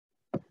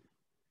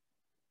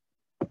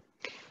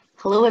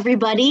Hello,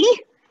 everybody.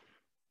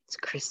 It's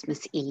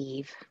Christmas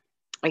Eve.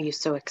 Are you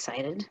so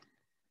excited?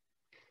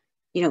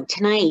 You know,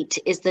 tonight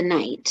is the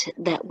night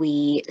that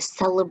we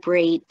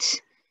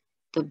celebrate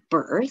the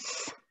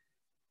birth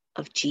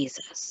of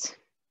Jesus,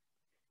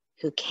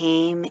 who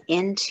came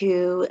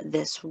into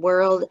this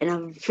world in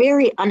a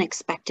very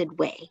unexpected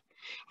way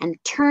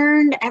and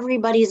turned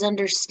everybody's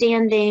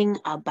understanding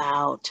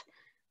about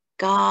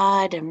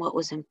God and what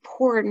was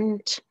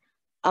important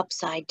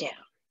upside down.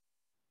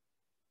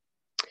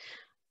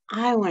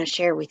 I want to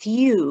share with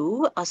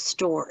you a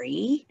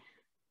story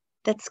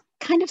that's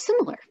kind of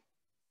similar.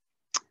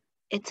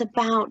 It's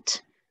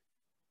about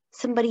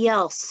somebody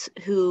else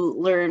who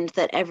learned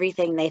that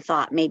everything they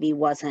thought maybe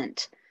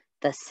wasn't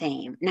the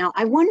same. Now,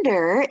 I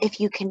wonder if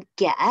you can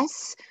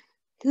guess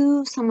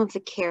who some of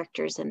the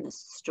characters in this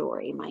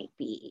story might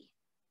be.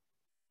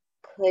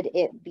 Could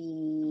it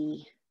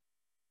be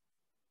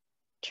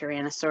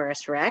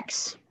Tyrannosaurus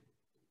Rex?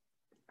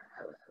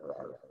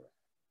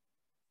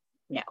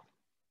 No.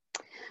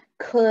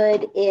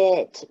 Could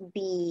it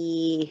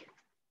be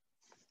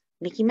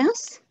Mickey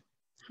Mouse?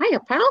 Hiya,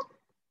 pal.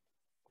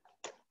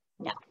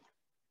 No.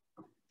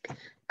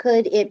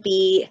 Could it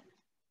be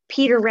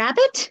Peter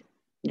Rabbit?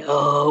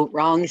 No,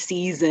 wrong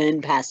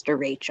season, Pastor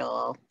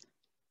Rachel.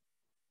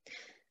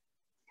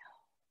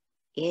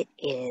 No, it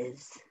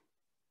is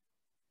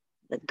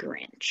the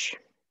Grinch.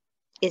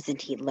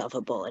 Isn't he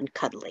lovable and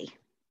cuddly?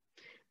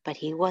 But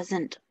he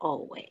wasn't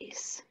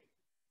always.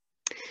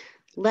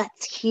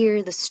 Let's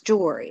hear the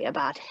story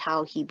about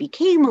how he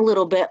became a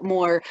little bit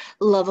more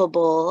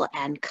lovable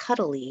and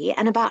cuddly,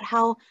 and about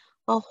how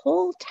a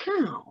whole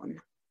town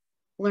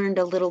learned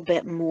a little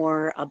bit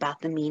more about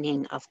the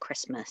meaning of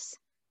Christmas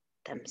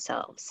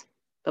themselves.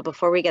 But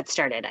before we get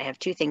started, I have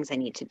two things I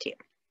need to do.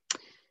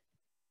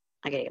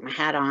 I gotta get my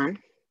hat on,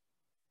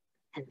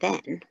 and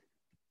then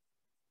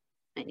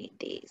I need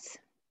these.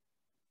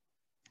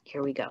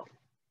 Here we go.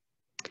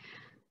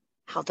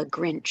 How the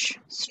Grinch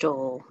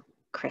Stole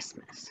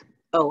Christmas.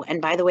 Oh,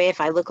 and by the way, if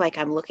I look like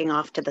I'm looking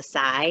off to the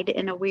side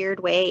in a weird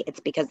way,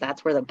 it's because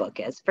that's where the book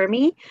is for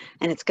me,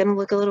 and it's gonna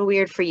look a little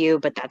weird for you,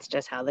 but that's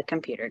just how the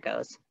computer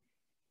goes.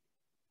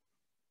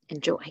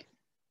 Enjoy.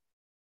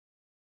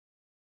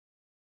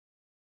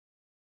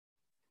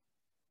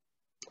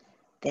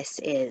 This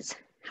is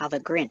How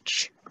the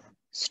Grinch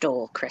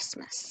Stole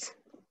Christmas.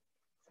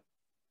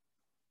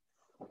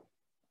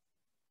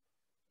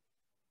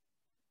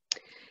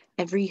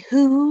 Every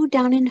Who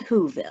down in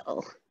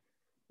Whoville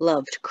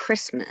loved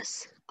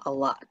Christmas a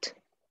lot.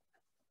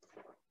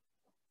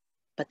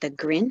 But the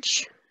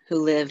Grinch,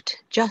 who lived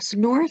just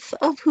north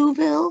of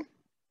Whoville,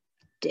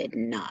 did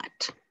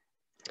not.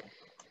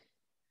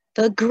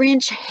 The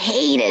Grinch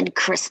hated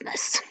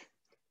Christmas,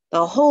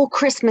 the whole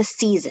Christmas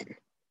season.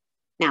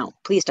 Now,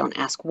 please don't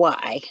ask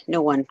why.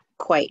 No one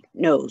quite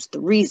knows the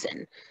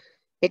reason.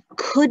 It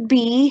could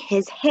be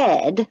his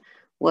head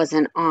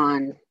wasn't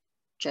on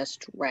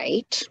just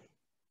right. Is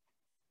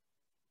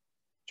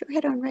your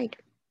head on right?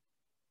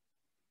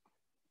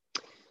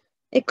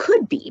 It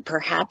could be,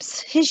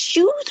 perhaps, his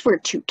shoes were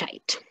too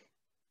tight.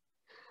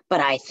 But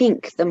I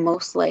think the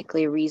most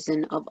likely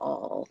reason of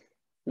all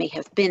may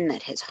have been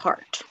that his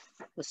heart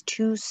was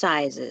 2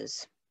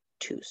 sizes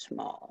too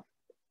small.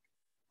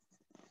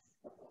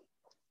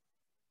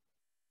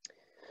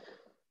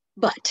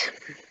 But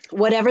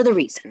whatever the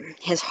reason,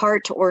 his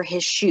heart or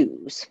his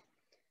shoes,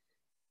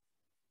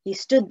 he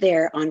stood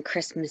there on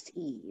Christmas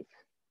Eve,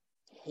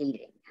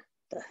 hating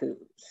the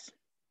Whos,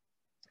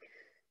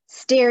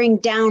 staring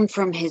down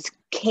from his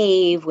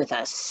cave with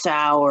a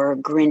sour,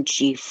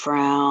 grinchy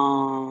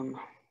frown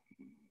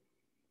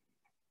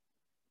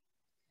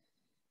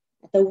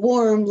at the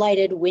warm,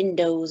 lighted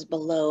windows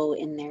below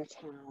in their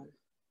town.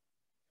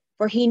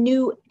 For he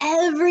knew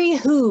every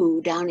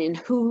Who down in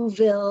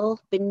Whoville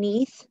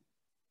beneath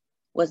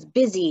was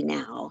busy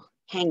now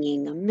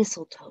hanging a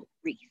mistletoe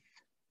wreath.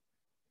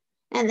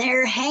 And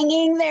they're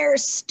hanging their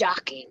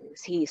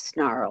stockings, he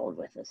snarled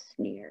with a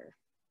sneer.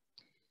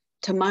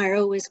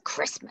 Tomorrow is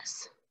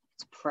Christmas.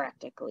 It's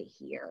practically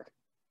here.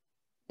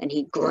 And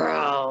he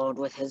growled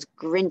with his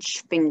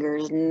Grinch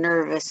fingers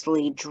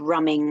nervously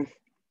drumming.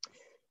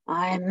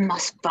 I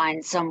must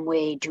find some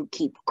way to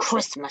keep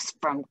Christmas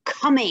from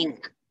coming.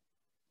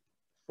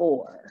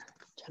 For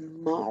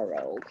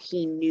tomorrow,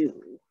 he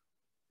knew,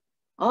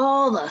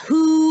 all the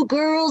Who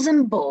girls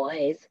and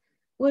boys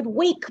would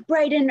wake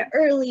bright and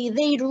early,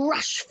 they'd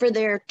rush for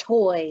their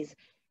toys,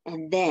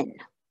 and then,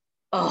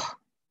 oh,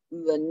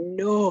 the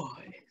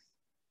noise.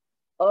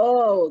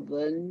 Oh,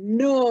 the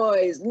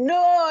noise,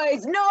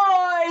 noise,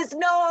 noise,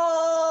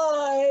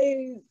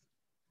 noise.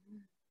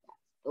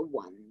 That's the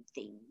one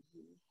thing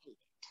he hated.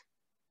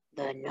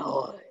 The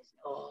noise,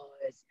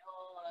 noise,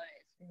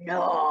 noise,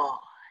 noise.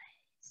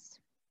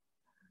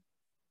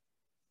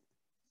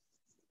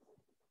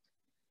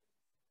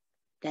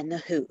 Then the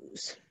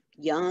Whos,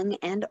 young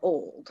and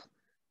old,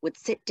 would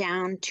sit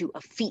down to a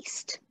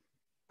feast,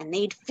 and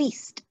they'd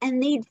feast,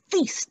 and they'd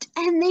feast,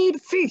 and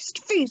they'd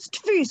feast,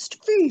 feast,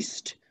 feast,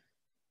 feast.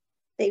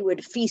 They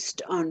would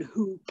feast on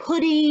Who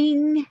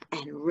pudding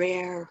and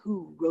rare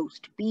Who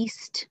roast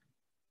beast,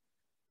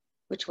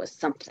 which was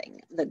something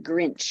the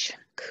Grinch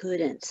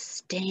couldn't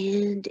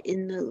stand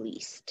in the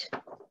least.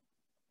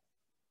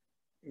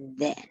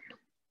 Then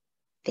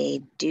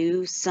they'd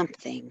do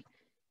something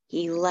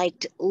he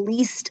liked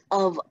least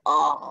of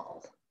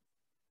all.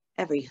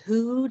 Every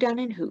Who down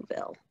in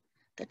Whoville,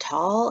 the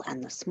tall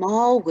and the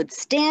small, would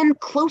stand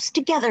close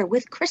together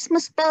with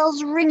Christmas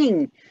bells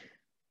ringing.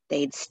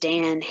 They'd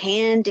stand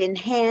hand in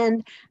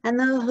hand, and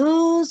the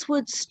Whos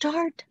would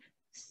start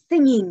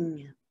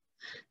singing.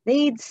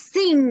 They'd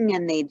sing,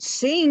 and they'd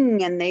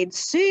sing, and they'd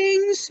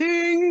sing,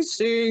 sing,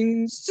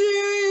 sing,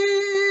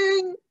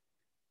 sing.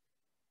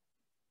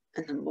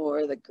 And the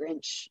more the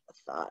Grinch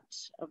thought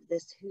of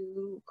this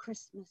Who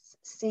Christmas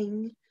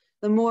sing,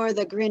 the more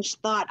the Grinch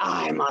thought,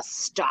 I must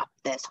stop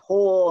this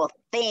whole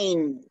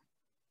thing.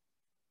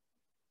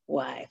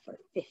 Why, for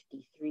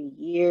 53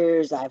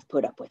 years I've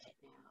put up with it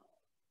now.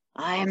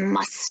 I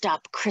must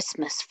stop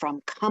Christmas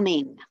from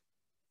coming.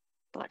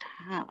 But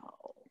how?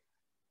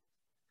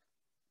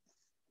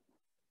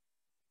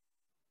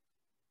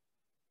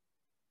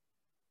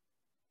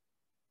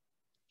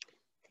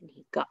 Then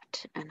he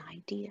got an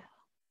idea.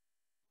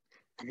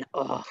 An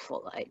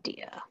awful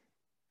idea.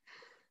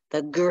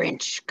 The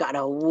Grinch got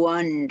a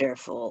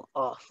wonderful,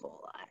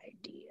 awful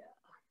idea.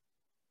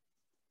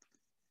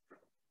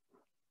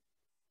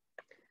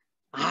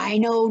 I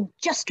know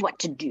just what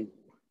to do.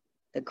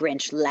 The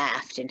Grinch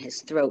laughed in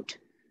his throat,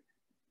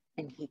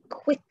 and he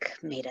quick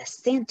made a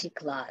Santa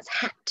Claus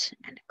hat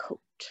and a coat.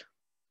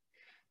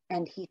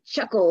 And he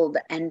chuckled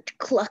and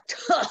clucked,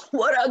 oh,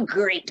 what a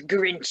great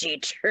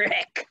Grinchy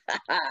trick!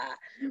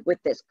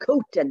 With this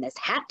coat and this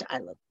hat, I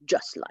look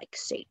just like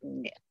Saint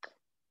Nick.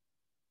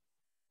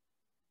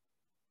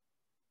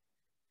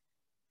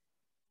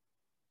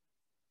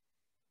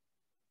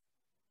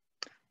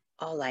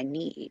 All I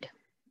need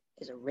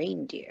is a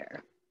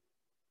reindeer.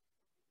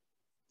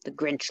 The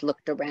Grinch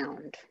looked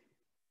around.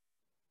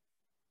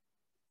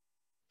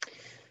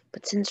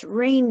 But since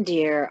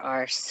reindeer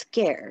are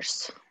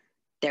scarce,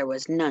 there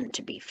was none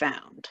to be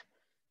found.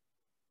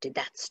 Did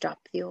that stop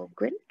the old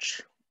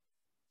Grinch?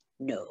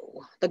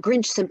 No, the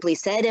Grinch simply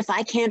said, if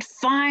I can't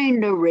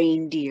find a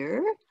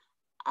reindeer,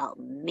 I'll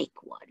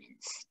make one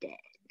instead.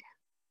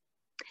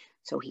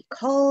 So he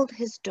called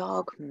his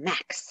dog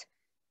Max.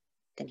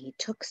 Then he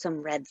took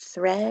some red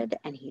thread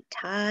and he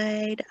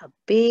tied a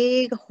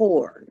big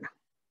horn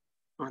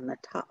on the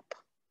top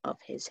of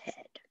his head.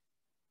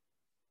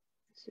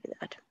 See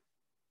that?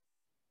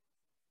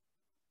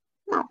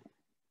 No.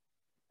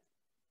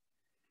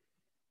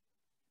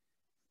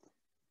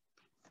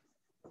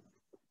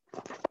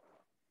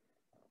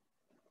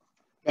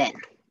 Then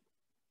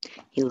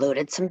he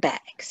loaded some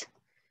bags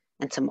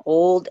and some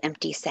old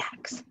empty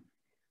sacks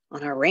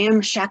on a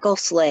ramshackle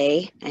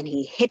sleigh, and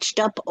he hitched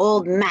up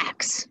old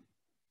Max.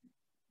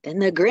 Then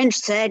the Grinch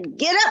said,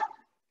 get up!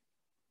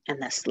 And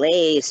the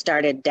sleigh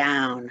started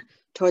down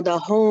toward the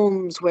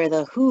homes where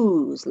the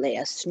Whos lay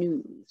a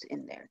snooze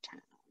in their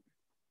town.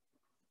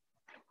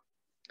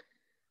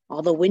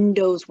 All the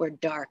windows were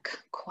dark,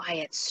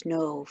 quiet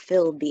snow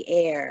filled the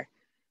air.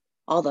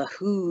 All the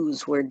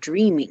Whos were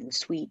dreaming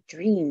sweet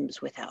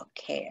dreams without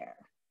care.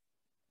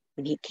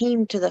 When he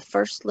came to the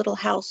first little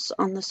house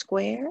on the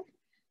square,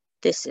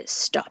 this is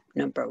stop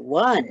number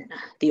 1,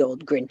 the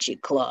old Grinchy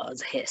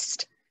Claus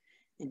hissed.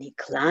 And he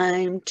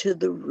climbed to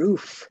the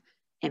roof,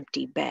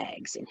 empty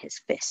bags in his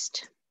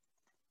fist.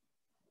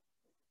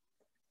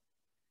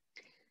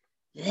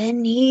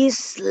 Then he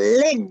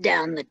slid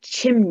down the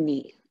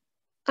chimney,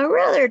 a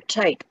rather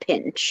tight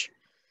pinch.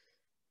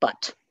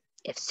 But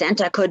if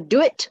Santa could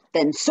do it,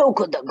 then so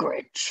could the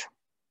Grinch.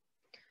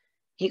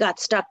 He got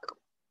stuck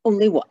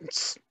only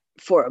once,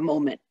 for a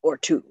moment or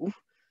two.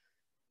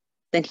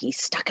 Then he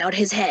stuck out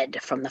his head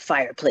from the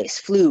fireplace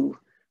flue,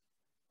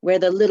 where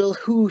the little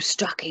Who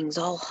stockings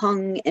all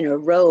hung in a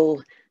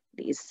row.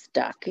 These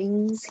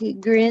stockings, he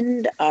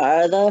grinned,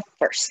 are the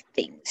first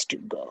things to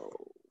go.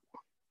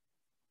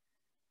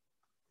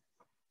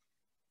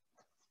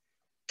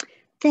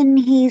 Then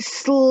he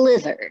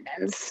slithered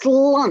and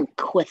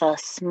slunk with a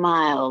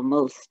smile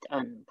most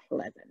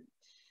unpleasant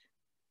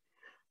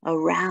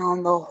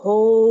around the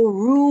whole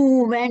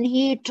room, and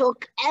he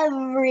took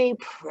every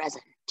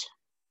present.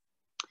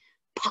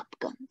 Pop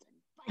guns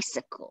and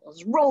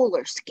bicycles,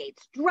 roller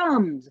skates,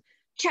 drums,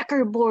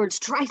 checkerboards,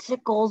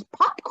 tricycles,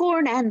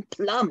 popcorn, and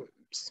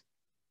plums.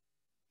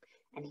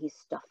 And he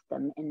stuffed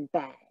them in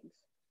bags.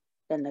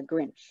 Then the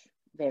Grinch,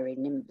 very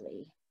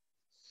nimbly,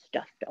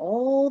 stuffed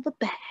all the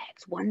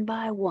bags, one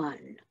by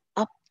one,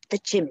 up the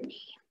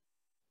chimney.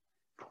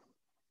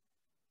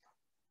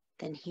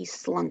 Then he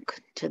slunk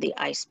to the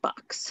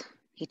icebox.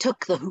 He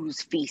took the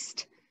Who's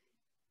feast.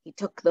 He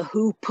took the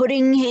Who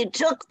pudding. He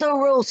took the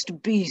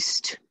roast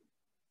beast.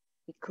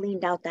 He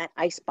cleaned out that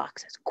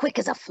icebox as quick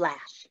as a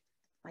flash.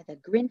 Why, the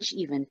Grinch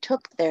even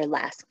took their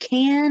last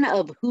can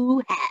of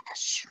Who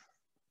hash.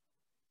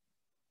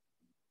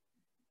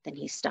 Then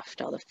he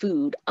stuffed all the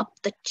food up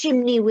the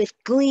chimney with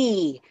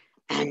glee,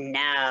 "And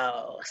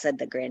now," said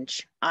the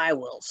Grinch, "I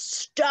will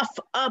stuff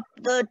up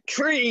the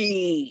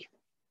tree."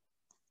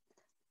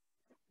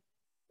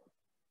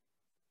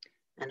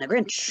 And the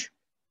Grinch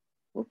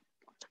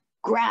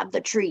grabbed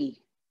the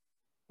tree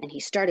and he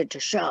started to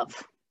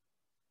shove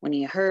when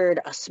he heard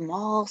a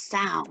small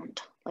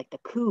sound like the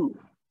coo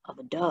of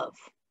a dove.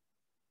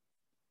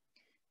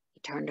 He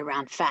turned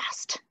around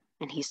fast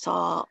and he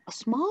saw a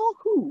small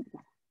who,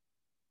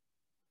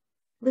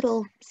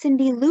 little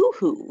Cindy Lou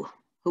Who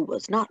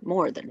was not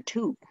more than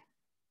 2.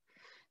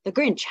 The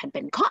Grinch had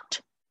been caught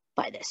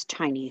by this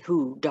tiny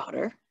Who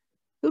daughter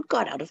who'd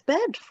got out of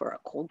bed for a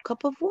cold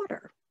cup of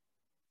water.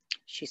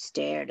 She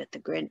stared at the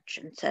Grinch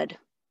and said,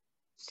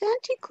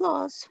 "Santa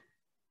Claus,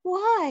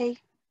 why?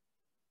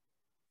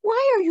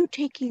 Why are you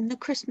taking the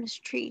Christmas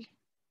tree?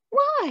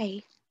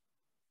 Why?"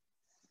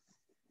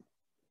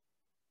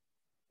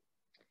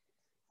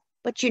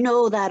 But you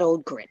know that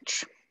old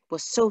Grinch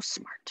was so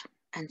smart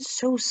and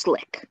so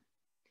slick.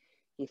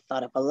 He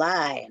thought up a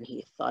lie and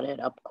he thought it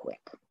up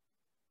quick.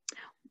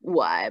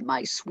 "Why,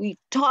 my sweet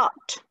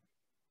tot,"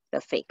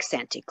 the fake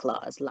Santa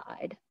Claus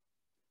lied,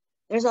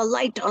 "there's a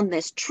light on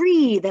this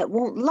tree that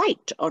won't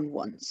light on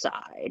one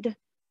side.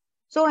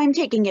 So I'm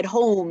taking it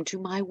home to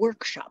my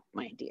workshop,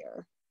 my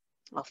dear.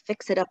 I'll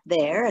fix it up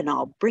there and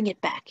I'll bring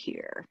it back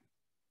here."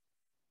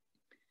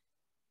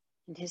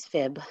 And his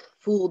fib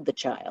fooled the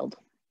child.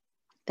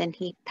 Then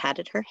he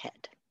patted her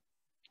head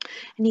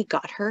and he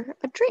got her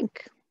a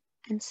drink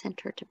and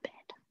sent her to bed.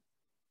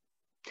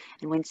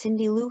 And when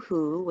Cindy Lou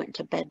Who went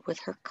to bed with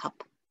her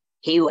cup,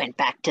 he went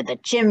back to the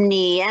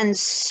chimney and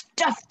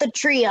stuffed the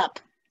tree up.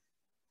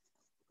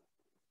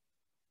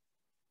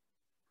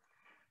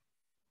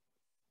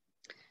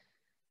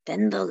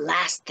 Then the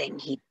last thing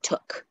he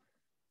took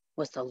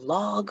was the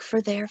log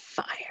for their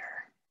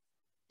fire,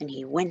 and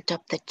he went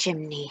up the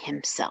chimney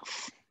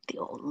himself, the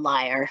old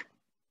liar.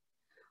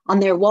 On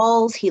their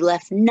walls he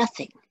left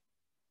nothing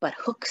but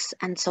hooks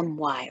and some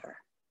wire,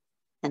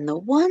 and the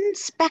one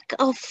speck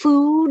of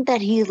food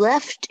that he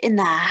left in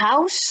the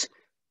house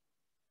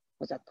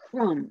was a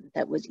crumb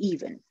that was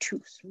even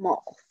too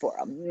small for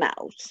a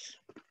mouse.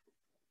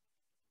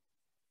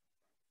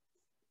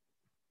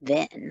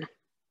 Then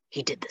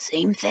he did the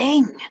same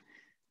thing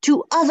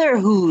to other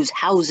Who's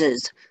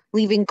houses,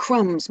 leaving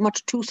crumbs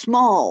much too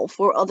small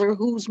for other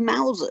Who's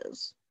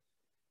mouses.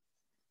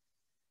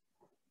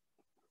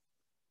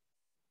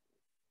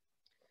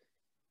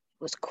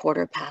 It was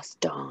 1/4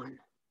 dawn,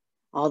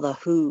 all the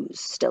Who's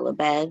still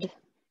abed,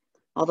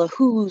 all the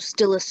Who's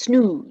still a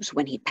snooze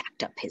when he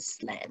packed up his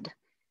sled.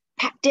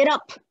 Packed it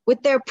up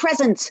with their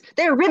presents,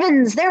 their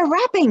ribbons, their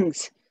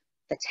wrappings,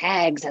 the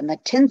tags and the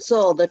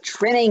tinsel, the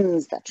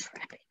trimmings, the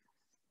trappings.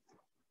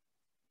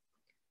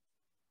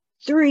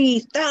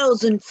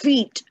 3,000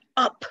 feet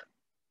up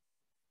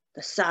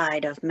the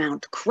side of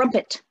Mount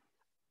Crumpet,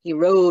 he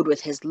rode with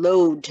his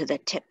load to the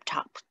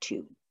tip-top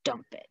to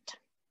dump it.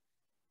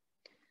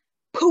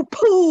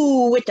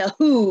 "Pooh-pooh with the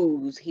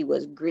Who's," he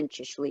was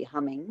grinchishly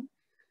humming.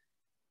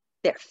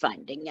 "They're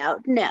finding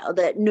out now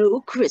that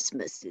no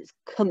Christmas is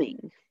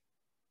coming.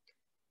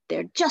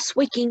 They're just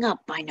waking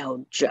up, I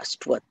know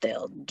just what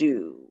they'll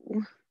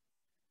do.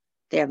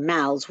 Their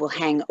mouths will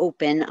hang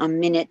open a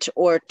minute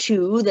or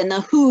two, then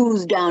the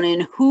Who's down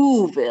in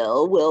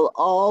Whoville will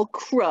all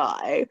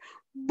cry,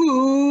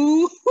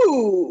 boo-hoo."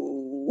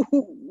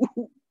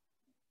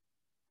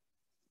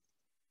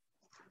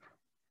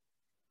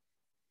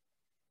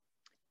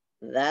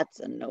 "That's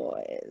a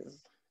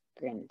noise,"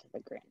 grinned the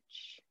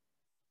Grinch,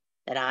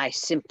 "that I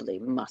simply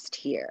must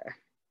hear."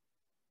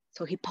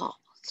 So he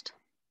paused,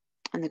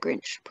 and the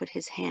Grinch put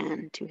his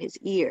hand to his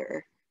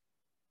ear,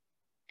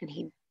 and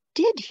he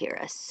did hear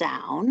a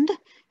sound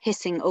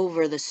hissing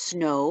over the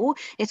snow.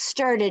 It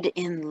started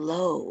in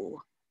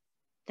low,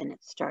 then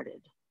it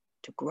started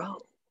to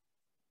grow.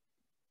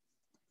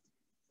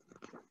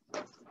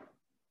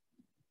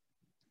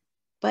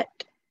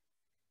 But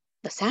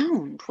the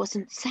sound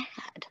wasn't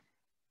sad.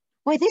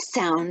 Why, this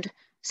sound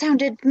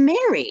sounded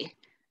merry.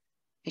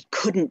 It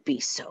couldn't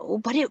be so,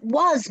 but it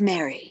was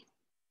merry.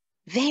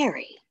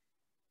 Very.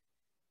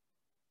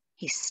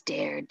 He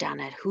stared down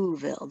at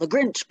Whoville. The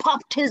Grinch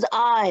popped his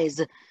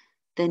eyes.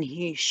 Then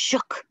he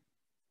shook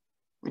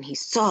when he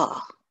saw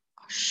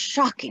a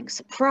shocking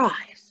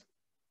surprise.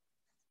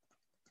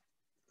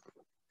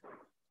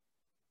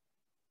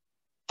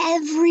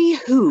 Every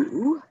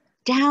Who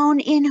down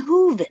in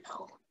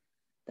Whoville,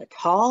 the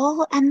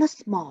tall and the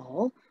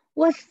small,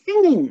 was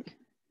singing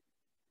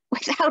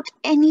without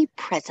any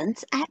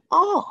presents at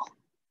all.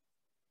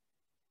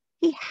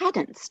 He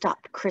hadn't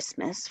stopped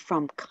Christmas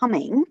from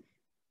coming.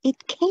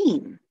 It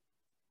came.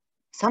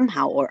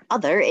 Somehow or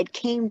other, it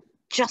came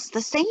just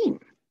the same.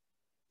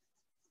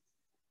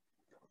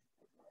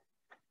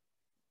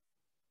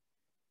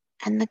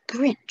 And the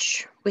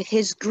Grinch, with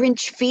his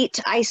Grinch feet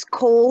ice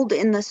cold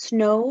in the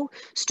snow,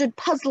 stood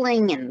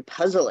puzzling and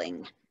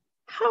puzzling.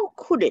 How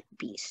could it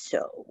be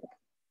so?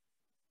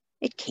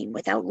 It came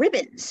without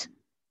ribbons.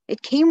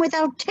 It came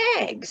without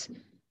tags.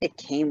 It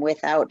came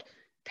without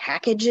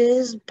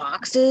packages,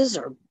 boxes,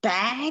 or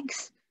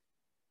bags.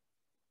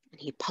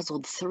 he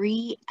puzzled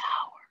 3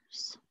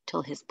 hours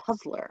till his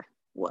puzzler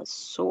was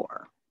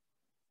sore.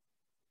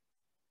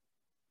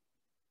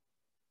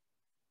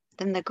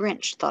 Then the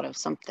Grinch thought of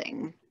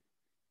something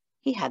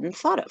he hadn't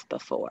thought of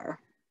before.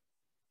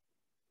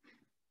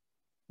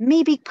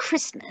 Maybe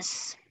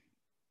Christmas,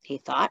 he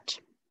thought,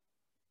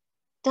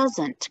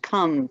 doesn't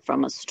come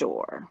from a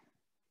store.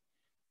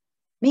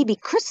 Maybe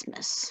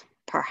Christmas,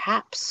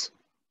 perhaps,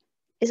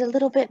 is a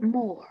little bit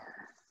more.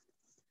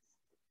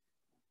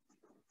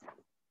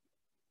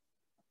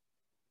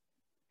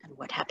 And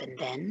what happened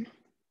then?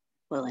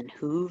 Well, in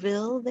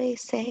Whoville, they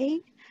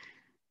say,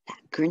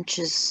 that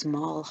Grinch's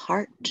small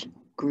heart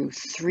grew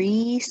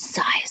 3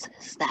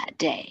 sizes that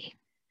day.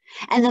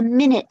 And the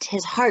minute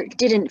his heart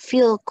didn't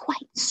feel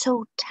quite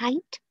so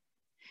tight,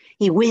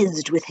 he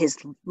whizzed with his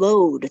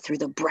load through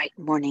the bright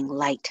morning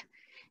light.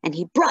 And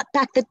he brought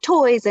back the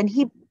toys, and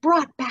he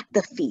brought back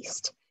the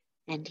feast.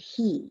 And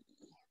he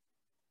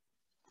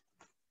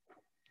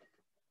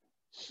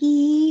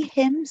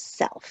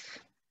himself,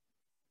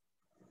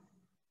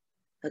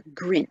 the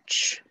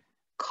Grinch,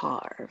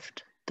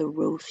 carved the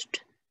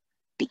roast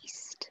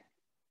beast.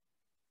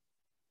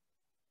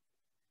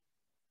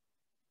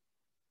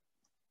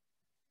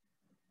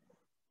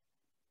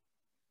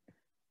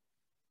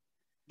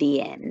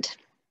 The end.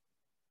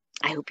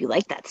 I hope you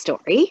like that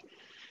story.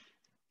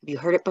 Have you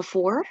heard it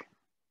before?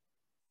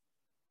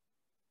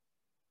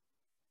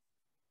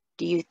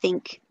 Do you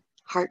think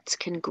hearts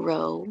can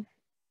grow?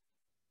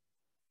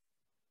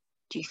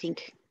 Do you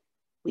think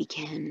we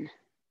can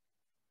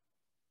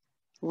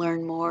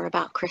learn more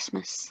about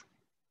Christmas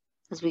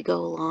as we go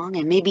along,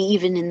 and maybe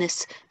even in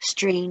this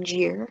strange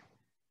year?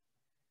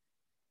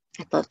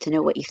 I'd love to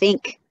know what you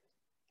think.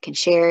 You can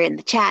share in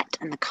the chat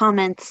and the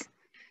comments.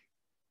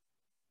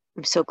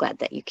 I'm so glad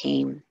that you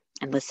came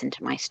and listened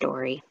to my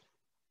story.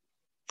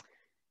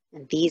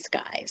 And these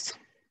guys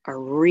are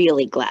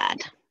really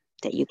glad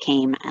that you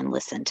came and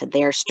listened to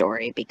their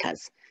story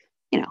because,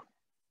 you know,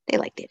 they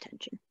like the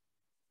attention.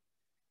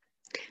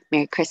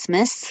 Merry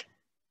Christmas.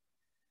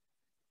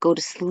 Go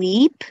to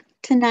sleep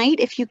tonight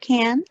if you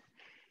can.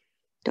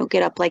 Don't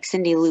get up like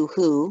Cindy Lou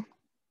Who.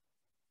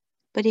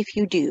 But if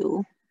you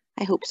do,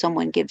 I hope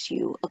someone gives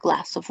you a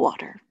glass of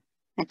water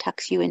and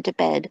tucks you into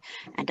bed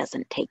and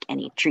doesn't take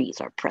any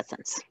trees or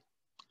presents.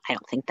 I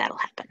don't think that'll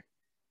happen.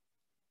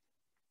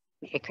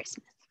 Merry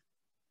Christmas.